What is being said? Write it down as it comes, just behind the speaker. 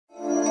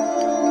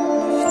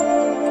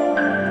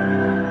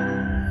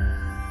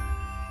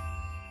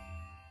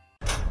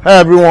Hi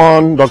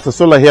everyone, Dr.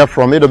 Solar here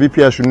from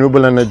AWPS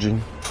Renewable Energy.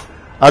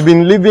 I've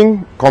been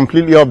living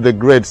completely off the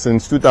grid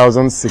since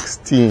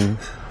 2016.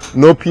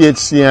 No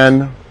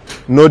PHCN,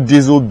 no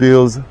diesel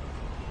bills,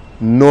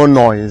 no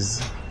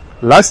noise.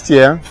 Last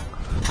year,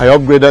 I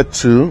upgraded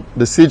to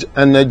the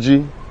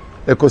SigEnergy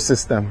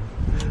ecosystem.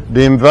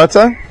 The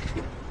inverter,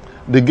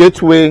 the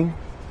gateway,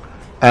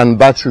 and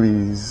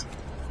batteries.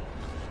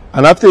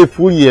 And after a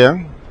full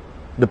year,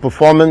 the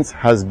performance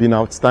has been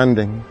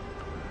outstanding.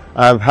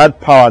 I've had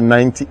power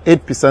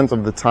 98%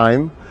 of the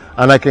time,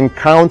 and I can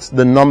count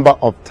the number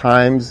of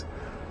times,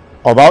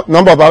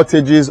 number of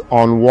outages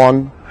on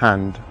one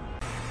hand.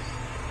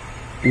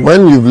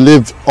 When you've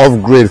lived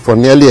off-grid for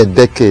nearly a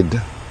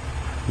decade,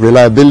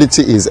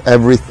 reliability is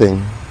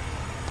everything.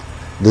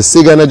 The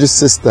SigEnergy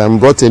system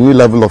brought a new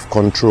level of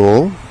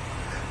control,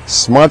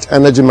 smart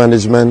energy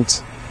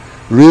management,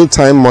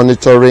 real-time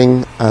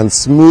monitoring, and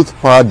smooth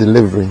power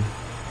delivery.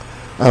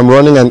 I'm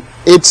running an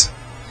 8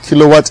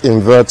 kilowatt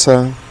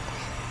inverter,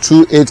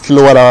 2 8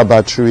 kilowatt hour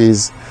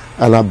batteries,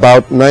 and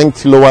about 9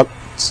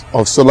 kilowatts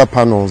of solar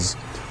panels,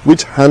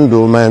 which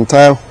handle my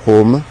entire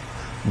home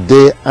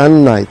day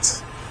and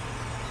night.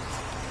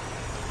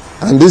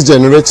 And this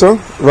generator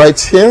right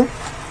here,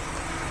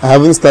 I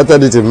haven't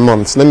started it in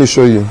months. Let me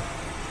show you.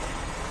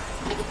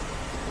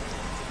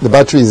 The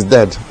battery is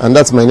dead, and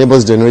that's my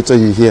neighbor's generator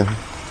you hear.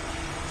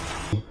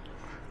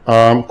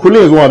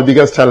 Cooling is one of the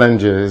biggest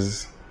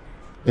challenges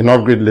in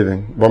off-grid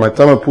living, but my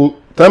Thermocool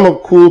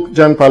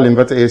Genpal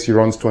inverter AC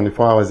runs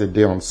 24 hours a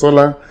day on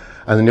solar,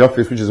 and in the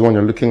office, which is the one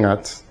you're looking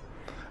at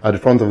the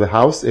front of the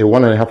house, a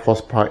 1.5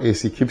 horsepower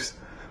AC keeps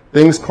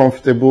things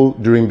comfortable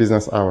during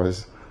business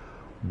hours.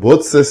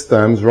 Both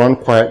systems run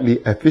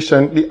quietly,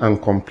 efficiently,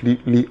 and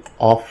completely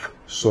off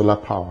solar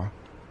power.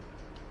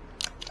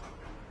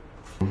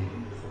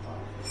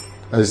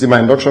 As you see, my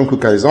induction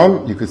cooker is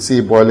on. You could see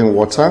boiling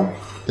water.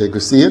 You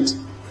could see it.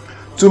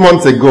 2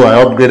 months ago,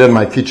 I upgraded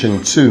my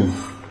kitchen too.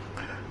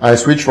 I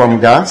switched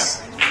from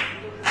gas,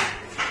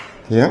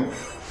 here,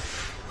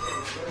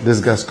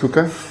 this gas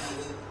cooker.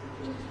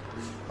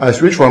 I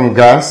switched from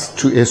gas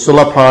to a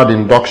solar-powered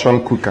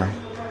induction cooker.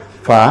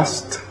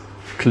 Fast,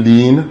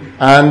 clean,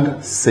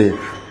 and safe.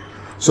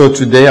 So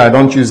today, I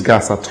don't use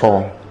gas at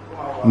all.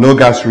 No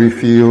gas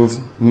refills,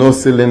 no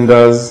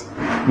cylinders,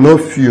 no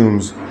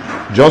fumes.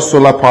 Just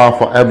solar power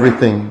for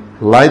everything.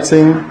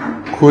 Lighting,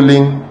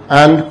 cooling,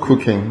 and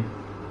cooking.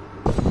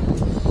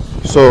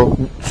 So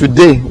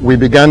today we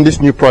began this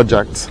new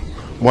project,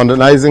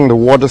 modernizing the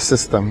water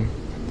system.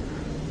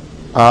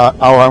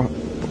 Our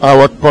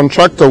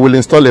contractor will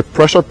install a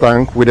pressure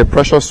tank with a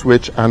pressure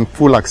switch and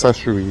full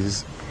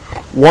accessories.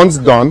 Once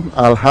done,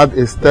 I'll have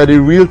a steady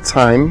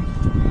real-time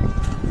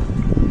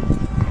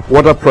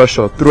water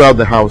pressure throughout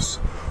the house.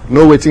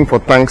 No waiting for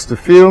tanks to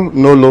fill,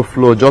 no low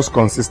flow, just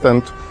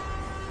consistent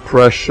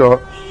pressure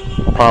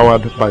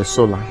powered by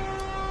solar.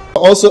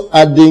 Also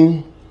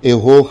adding a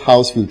whole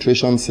house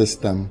filtration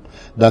system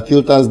that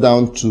filters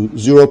down to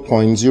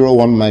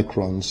 0.01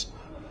 microns,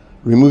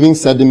 removing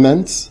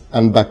sediments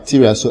and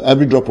bacteria so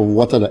every drop of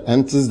water that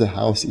enters the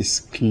house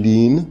is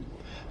clean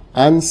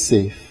and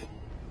safe.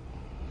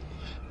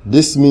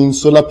 This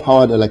means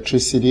solar-powered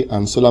electricity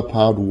and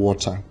solar-powered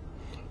water,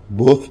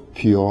 both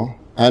pure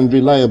and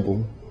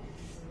reliable.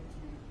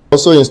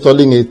 Also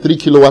installing a 3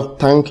 kilowatt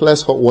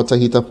tankless hot water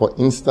heater for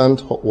instant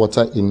hot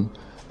water in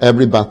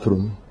every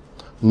bathroom.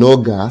 No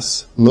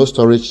gas, no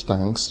storage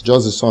tanks,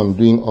 just the sun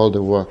doing all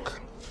the work.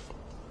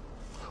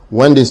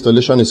 When the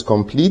installation is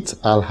complete,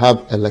 I'll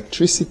have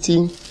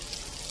electricity,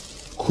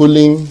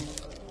 cooling,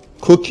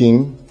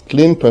 cooking,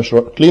 clean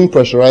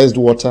pressurized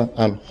water,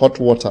 and hot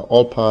water,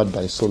 all powered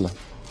by solar.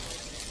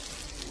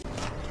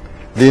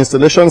 The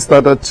installation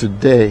started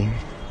today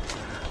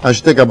and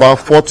should take about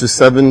 4 to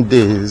 7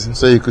 days.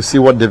 So you could see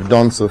what they've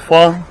done so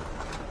far.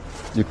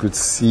 You could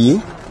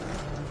see.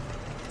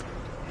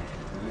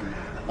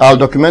 I'll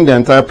document the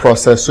entire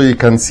process so you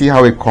can see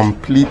how a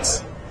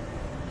complete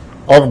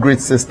off-grid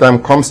system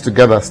comes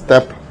together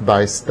step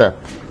by step.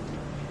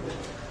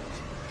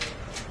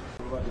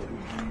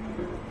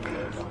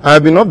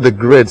 I've been off the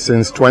grid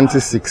since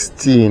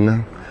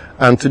 2016,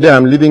 and today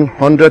I'm living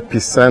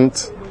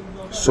 100%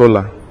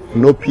 solar.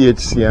 No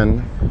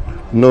PHCN,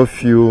 no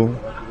fuel,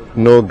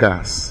 no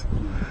gas.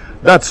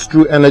 That's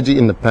true energy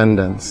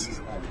independence.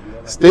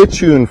 Stay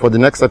tuned for the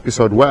next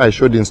episode where I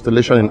show the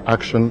installation in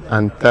action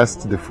and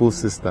test the full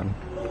system.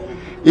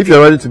 If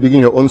you're ready to begin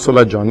your own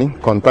solar journey,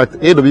 contact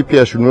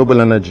AWPS Renewable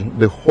Energy,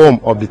 the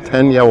home of the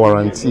 10-year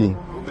warranty.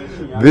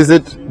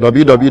 Visit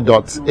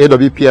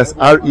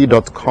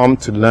www.awpsre.com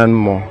to learn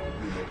more.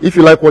 If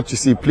you like what you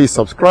see, please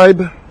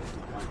subscribe.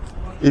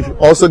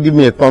 Also give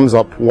me a thumbs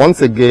up.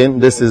 Once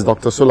again, this is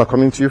Dr. Solar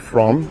coming to you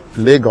from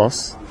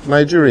Lagos,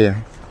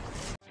 Nigeria.